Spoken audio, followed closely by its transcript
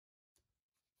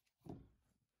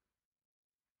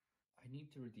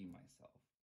need to redeem myself.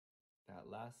 That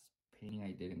last painting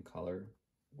I did in color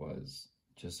was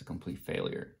just a complete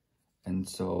failure. And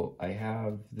so I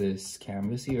have this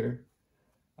canvas here.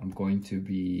 I'm going to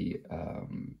be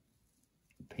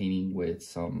painting with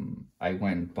some, I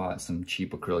went and bought some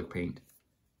cheap acrylic paint,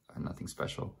 nothing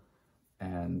special.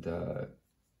 And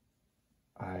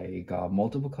I got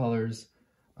multiple colors.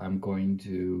 I'm going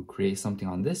to create something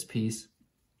on this piece.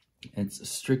 It's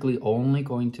strictly only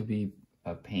going to be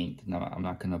a paint. No, I'm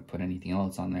not going to put anything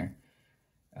else on there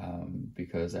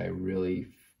because I really,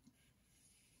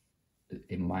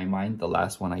 in my mind, the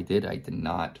last one I did, I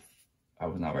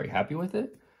was not very happy with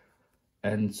it.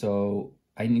 And so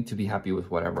I need to be happy with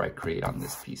whatever I create on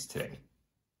this piece today.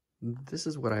 This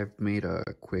is what I've made a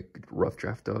quick rough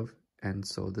draft of, and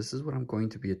so this is what I'm going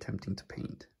to be attempting to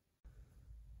paint.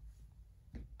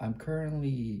 I'm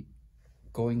currently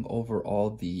going over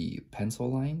all the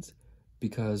pencil lines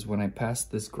because when I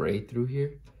passed this gray through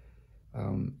here,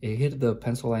 it hit the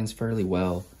pencil lines fairly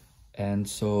well. And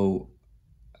so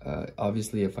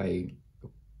obviously if I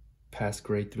pass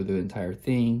gray through the entire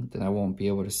thing, then I won't be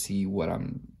able to see what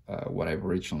I've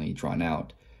originally drawn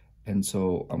out. And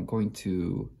so I'm going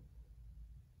to,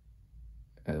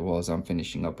 well, as I'm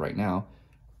finishing up right now,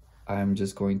 I'm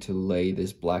just going to lay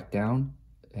this black down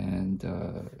and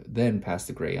then pass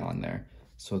the gray on there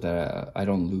so that I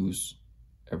don't lose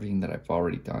everything that I've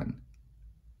already done.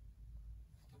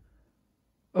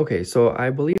 Okay, so I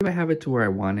believe I have it to where I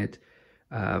want it.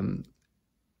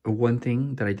 One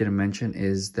thing that I didn't mention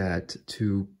is that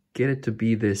to get it to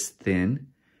be this thin,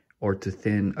 or to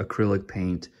thin acrylic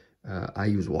paint, I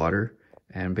use water.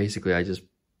 And basically I just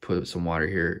put some water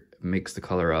here, mix the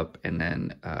color up, and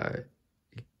then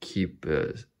keep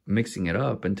mixing it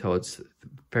up until it's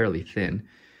fairly thin.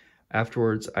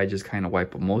 Afterwards, I just kind of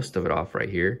wipe most of it off right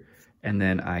here, and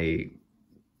then I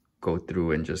go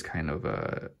through and just kind of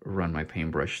run my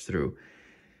paintbrush through.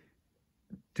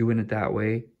 Doing it that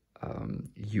way,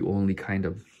 you only kind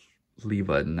of leave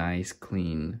a nice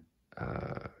clean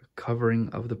covering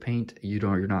of the paint.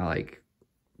 You're not like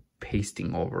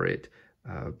pasting over it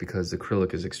because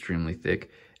acrylic is extremely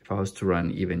thick. If I was to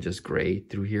run even just gray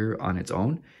through here on its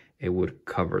own, it would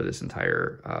cover this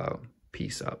entire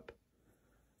piece up.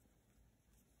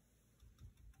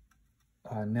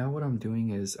 Now what I'm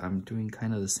doing is I'm doing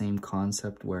kind of the same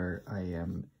concept where I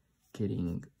am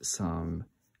getting some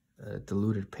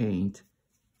diluted paint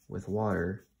with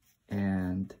water,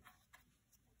 and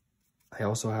I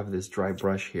also have this dry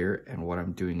brush here, and what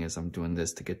I'm doing is I'm doing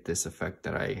this to get this effect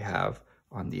that I have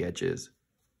on the edges.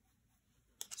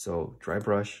 So dry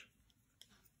brush,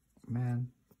 man,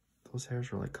 those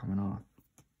hairs are like coming off.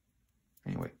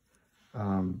 Anyway,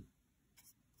 and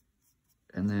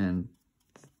then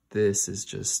this is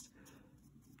just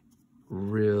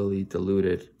really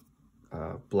diluted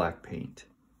black paint.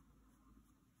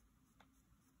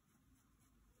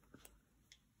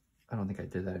 I don't think I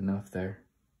did that enough there.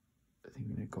 I think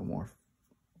we need to go more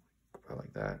about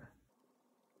like that.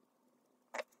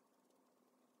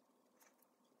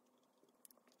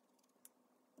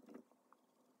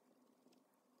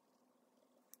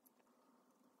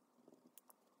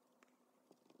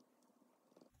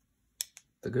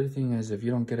 The good thing is if you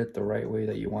don't get it the right way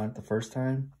that you want it the first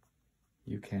time,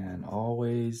 you can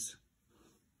always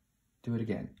do it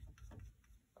again.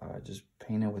 Just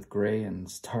paint it with gray and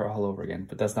start all over again,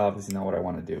 but that's obviously not what I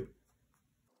want to do.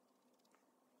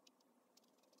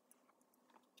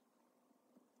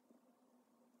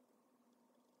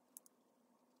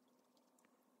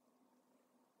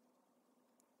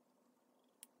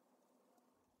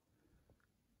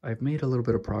 I've made a little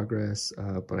bit of progress,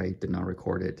 but I did not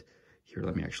record it. Here,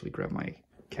 let me actually grab my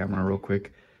camera real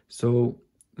quick. So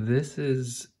this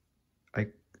is,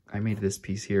 I made this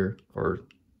piece here, or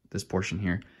this portion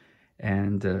here.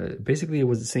 And basically it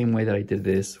was the same way that I did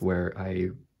this, where I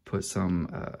put some,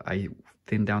 I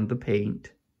thinned down the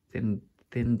paint,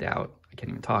 thinned out, I can't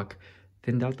even talk,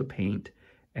 thinned out the paint,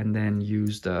 and then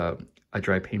used a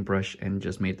dry paintbrush and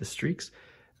just made the streaks.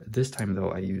 This time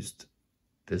though, I used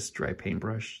this dry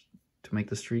paintbrush to make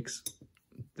the streaks,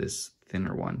 this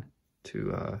thinner one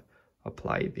to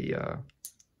apply the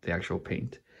actual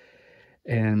paint.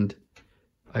 And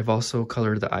I've also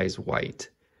colored the eyes white.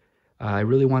 I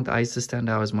really want the eyes to stand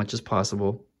out as much as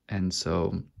possible, and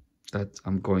so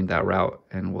I'm going that route,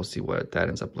 and we'll see what that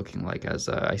ends up looking like as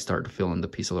I start to fill in the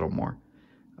piece a little more.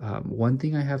 One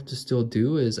thing I have to still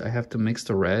do is I have to mix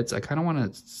the reds. I kind of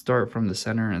want to start from the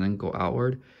center and then go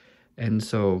outward, and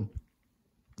so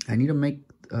I need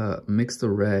to mix the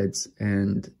reds,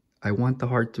 and I want the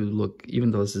heart to look,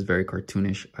 even though this is very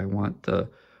cartoonish, I want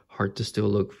the heart to still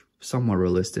look somewhat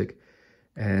realistic.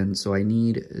 And so I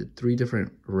need 3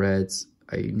 different reds.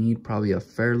 I need probably a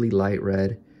fairly light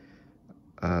red,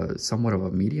 somewhat of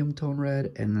a medium tone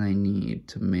red, and then I need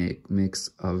to mix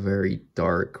a very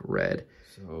dark red.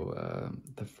 So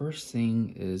the first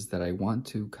thing is that I want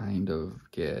to kind of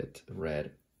get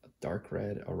red, a dark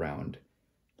red around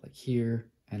like here,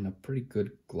 and a pretty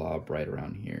good glob right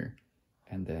around here,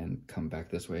 and then come back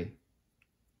this way.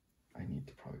 I need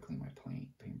to probably clean my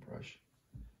paintbrush.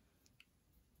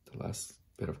 The last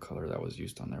bit of color that was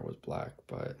used on there was black,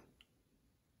 but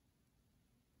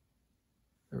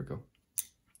there we go.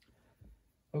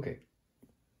 Okay,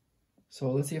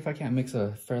 so let's see if I can't mix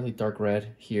a fairly dark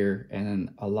red here, and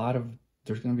then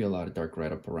there's gonna be a lot of dark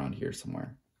red up around here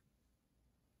somewhere.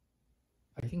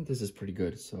 I think this is pretty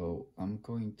good, so I'm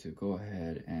going to go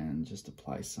ahead and just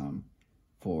apply some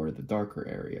for the darker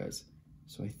areas.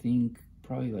 So I think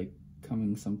probably like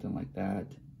coming something like that.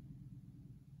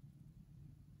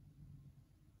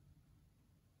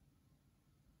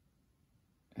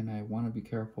 And I want to be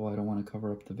careful, I don't want to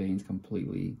cover up the veins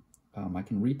completely. I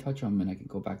can retouch them and I can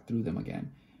go back through them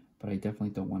again, but I definitely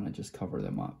don't want to just cover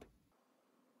them up.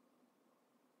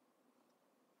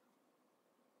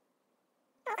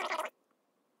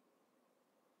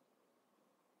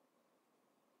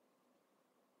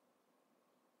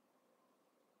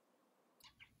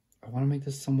 I want to make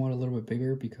this somewhat a little bit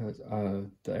bigger because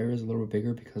the area is a little bit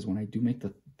bigger, because when I do make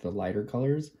the lighter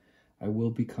colors, I will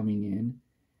be coming in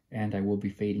and I will be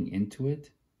fading into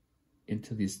it,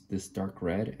 into this dark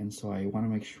red, and so I want to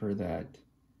make sure that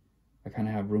I kind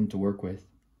of have room to work with.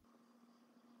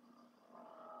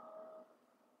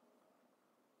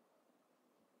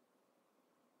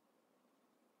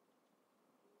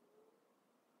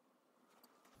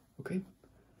 Okay,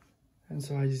 and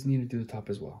so I just need to do the top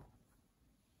as well.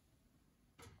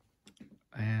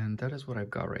 And that is what I've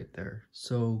got right there.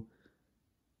 So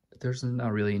there's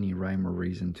not really any rhyme or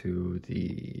reason to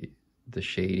the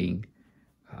shading.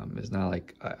 It's not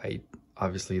like I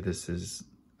obviously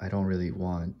I don't really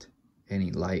want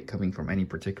any light coming from any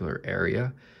particular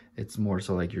area. It's more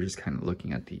so like you're just kind of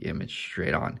looking at the image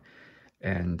straight on.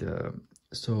 And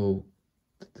so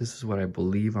this is what I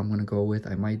believe I'm gonna go with.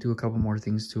 I might do a couple more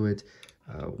things to it.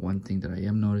 One thing that I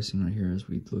am noticing right here as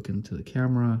we look into the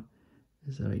camera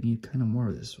is that I need kind of more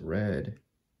of this red,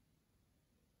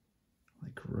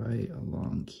 like right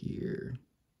along here.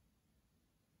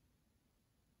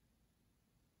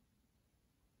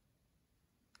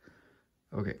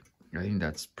 Okay, I think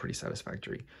that's pretty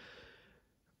satisfactory.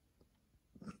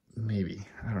 Maybe,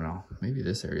 I don't know, maybe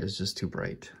this area is just too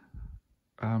bright.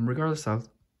 Regardless of,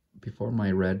 before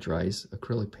my red dries,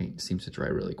 acrylic paint seems to dry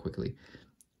really quickly.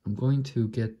 I'm going to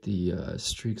get the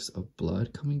streaks of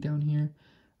blood coming down here.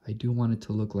 I do want it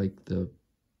to look like the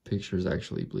picture is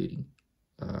actually bleeding.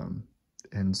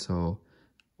 And so,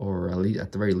 or at least,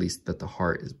 at the very least, that the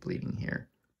heart is bleeding here.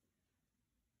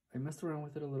 I messed around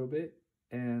with it a little bit,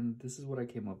 and this is what I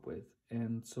came up with.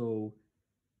 And so,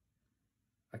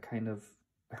 I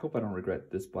hope I don't regret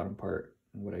this bottom part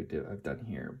and what I've done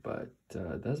here, but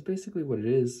that's basically what it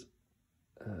is.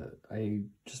 I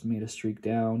just made a streak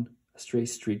down, a straight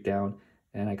streak down,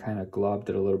 and I kind of globbed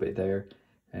it a little bit there,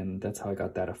 and that's how I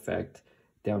got that effect.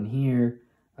 Down here,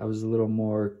 I was a little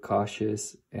more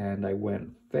cautious, and I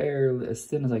went fairly as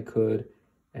thin as I could,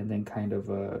 and then kind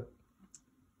of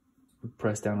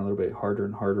pressed down a little bit harder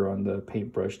and harder on the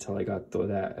paintbrush till I got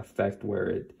that effect where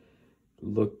it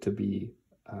looked to be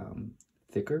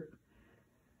thicker.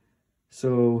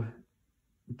 So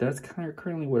that's kind of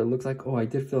currently what it looks like. Oh, I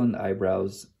did fill in the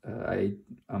eyebrows.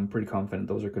 I'm pretty confident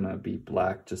those are gonna be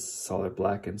black, just solid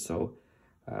black, and so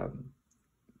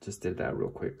just did that real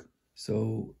quick.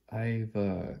 So I've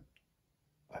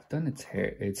done its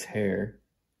hair,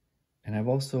 and I've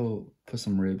also put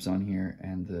some ribs on here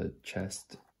and the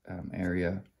chest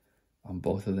area on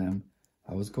both of them.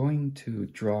 I was going to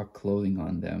draw clothing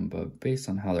on them, but based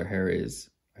on how their hair is,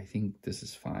 I think this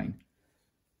is fine.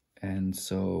 And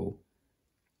so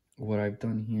what I've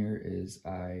done here is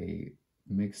I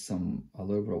mixed a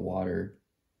little bit of water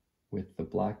with the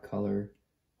black color.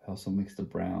 I also mixed the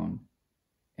brown,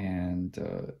 and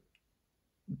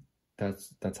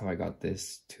that's how I got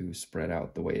this to spread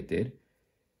out the way it did.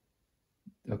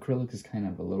 Acrylic is kind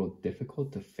of a little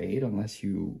difficult to fade unless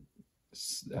you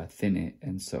thin it,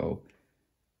 and so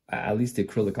at least the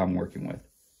acrylic I'm working with.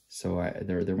 So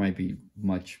there might be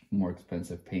much more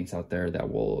expensive paints out there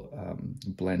that will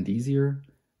blend easier,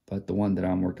 but the one that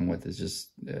I'm working with is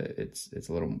just it's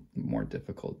a little more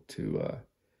difficult to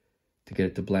get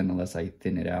it to blend unless I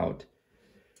thin it out.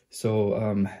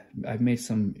 So I've made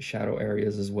some shadow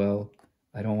areas as well.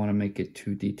 I don't want to make it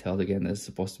too detailed. Again, this is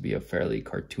supposed to be a fairly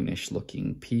cartoonish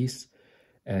looking piece.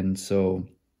 And so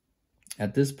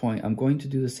at this point, I'm going to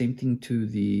do the same thing to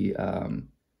the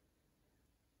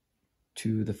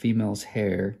female's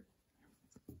hair.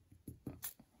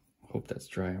 Hope that's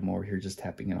dry. I'm over here just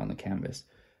tapping it on the canvas.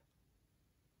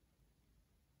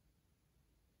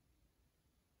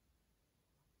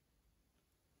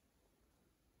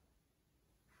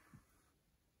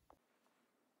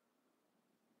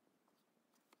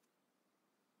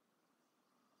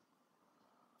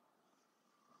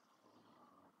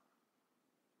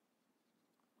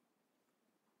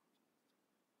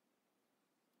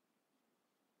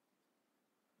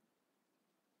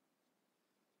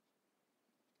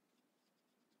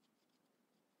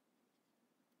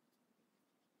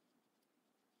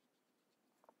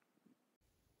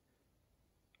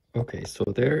 Okay, so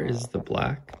there is the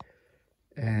black.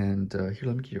 And here,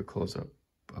 let me give you a close-up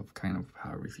of kind of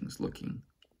how everything's looking.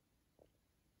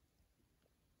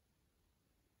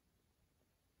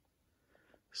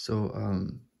 So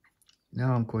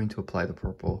now I'm going to apply the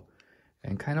purple.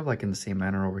 And kind of like in the same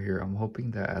manner over here, I'm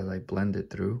hoping that as I blend it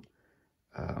through,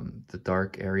 the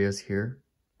dark areas here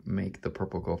make the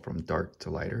purple go from dark to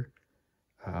lighter,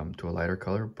 to a lighter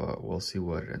color, but we'll see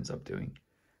what it ends up doing.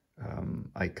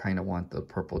 I kind of want the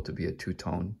purple to be a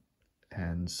two-tone,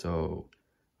 and so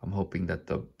I'm hoping that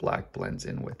the black blends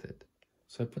in with it.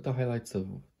 So I put the highlights of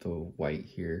the white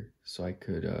here so I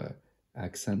could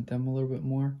accent them a little bit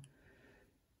more.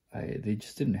 They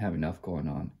just didn't have enough going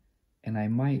on. And I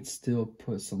might still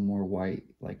put some more white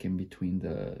like in between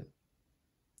the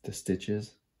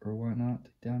stitches or whatnot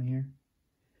down here.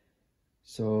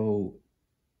 So,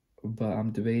 but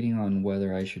I'm debating on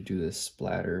whether I should do this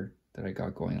splatter that I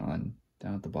got going on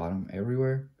down at the bottom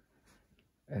everywhere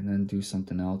and then do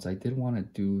something else. I did want to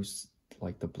do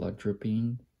like the blood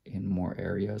dripping in more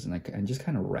areas and just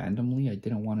kind of randomly. I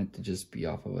didn't want it to just be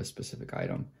off of a specific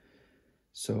item.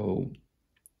 So,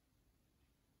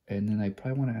 and then I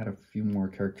probably want to add a few more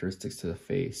characteristics to the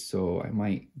face. So I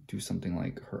might do something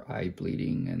like her eye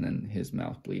bleeding and then his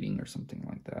mouth bleeding or something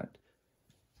like that.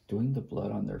 Doing the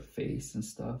blood on their face and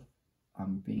stuff,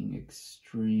 I'm being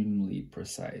extremely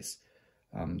precise.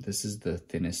 This is the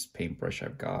thinnest paintbrush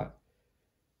I've got,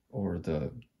 or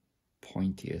the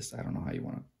pointiest. I don't know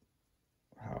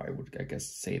how I would, I guess,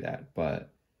 say that,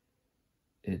 but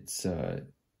it's,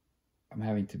 I'm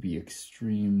having to be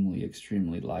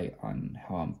extremely light on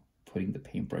how I'm putting the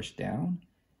paintbrush down.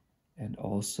 And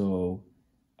also,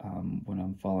 when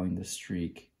I'm following the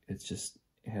streak, it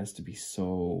has to be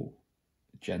so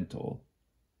gentle.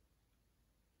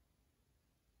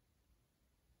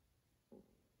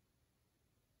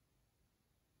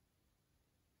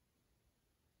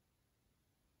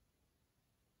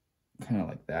 Kind of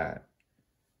like that.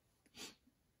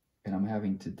 And I'm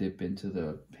having to dip into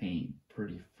the paint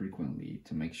pretty frequently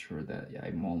to make sure that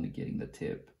I'm only getting the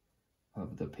tip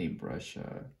of the paintbrush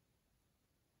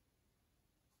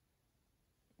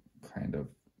kind of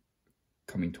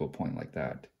coming to a point like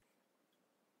that.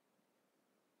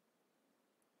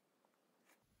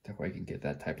 That way I can get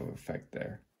that type of effect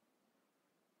there.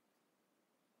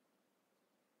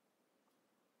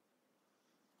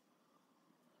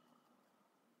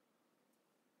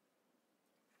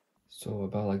 So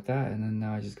about like that, and then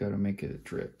now I just gotta make it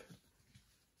drip.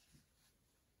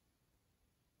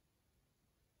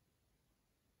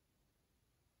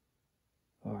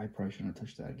 Oh, I probably shouldn't have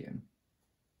touched that again.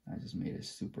 I just made it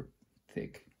super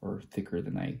thick, or thicker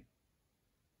than I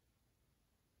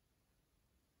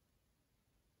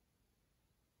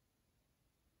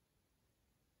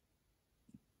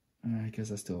guess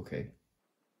that's still okay.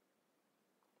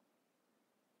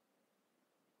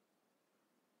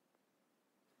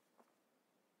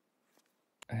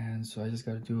 And so I just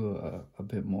got to do a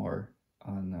bit more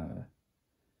on,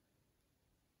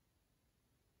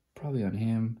 probably on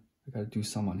him. I got to do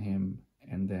some on him.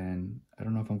 And then I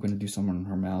don't know if I'm going to do some on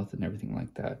her mouth and everything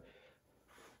like that.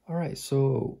 All right,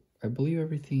 so I believe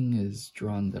everything is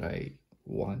drawn that I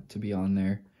want to be on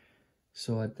there.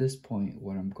 So at this point,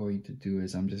 what I'm going to do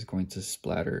is I'm just going to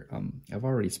splatter. I've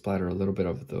already splattered a little bit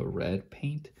of the red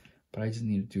paint, but I just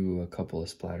need to do a couple of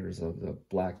splatters of the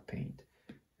black paint.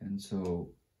 And so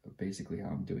basically how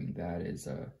I'm doing that is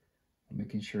I'm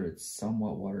making sure it's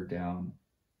somewhat watered down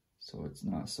so it's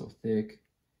not so thick.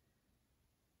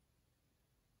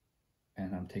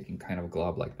 And I'm taking kind of a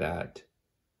glob like that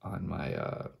on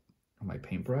my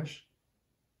paintbrush,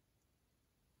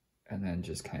 and then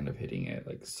just kind of hitting it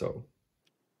like so.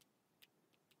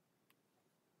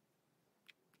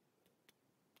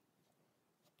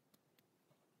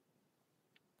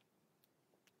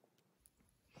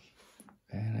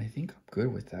 And I think I'm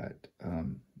good with that.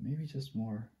 Maybe just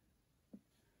more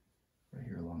right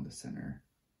here along the center.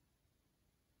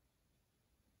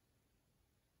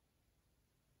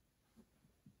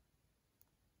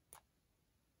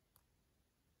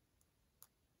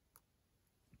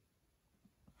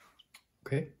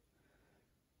 Okay.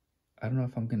 I don't know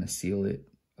if I'm gonna seal it.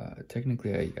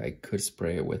 Technically, I could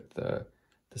spray it with the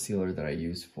sealer that I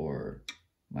use for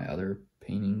my other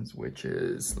paintings, which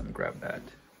is, let me grab that.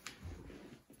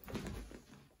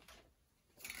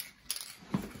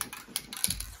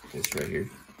 This right here.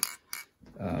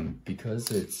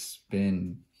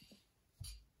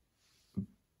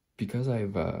 Because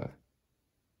I've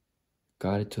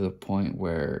got it to the point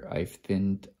where I've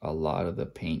thinned a lot of the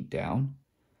paint down,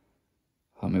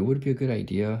 it would be a good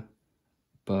idea,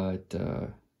 but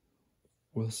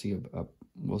we'll see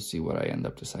what I end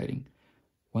up deciding.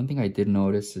 One thing I did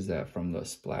notice is that from the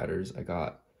splatters, I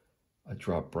got a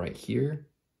drop right here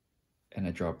and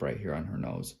a drop right here on her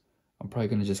nose. I'm probably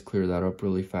gonna just clear that up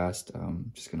really fast.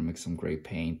 Just gonna mix some gray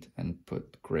paint and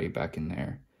put gray back in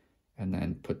there, and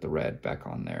then put the red back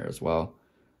on there as well.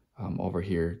 Over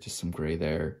here, just some gray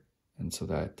there, and so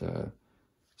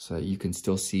that you can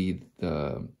still see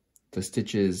the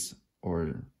stitches,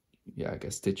 or yeah, I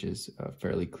guess stitches,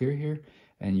 fairly clear here,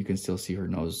 and you can still see her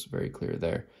nose very clear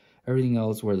there. Everything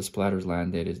else where the splatters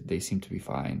landed, they seem to be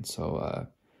fine. So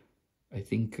I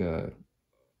think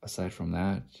aside from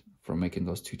that, from making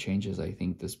those two changes, I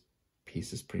think this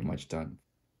piece is pretty much done.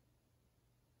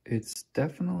 It's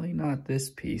definitely not this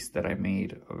piece that I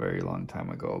made a very long time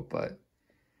ago, but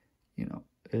you know,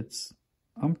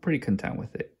 I'm pretty content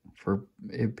with it. For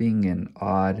it being an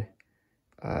odd,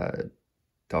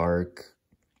 dark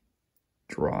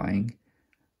drawing,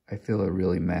 I feel it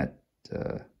really met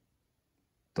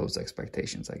those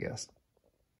expectations, I guess.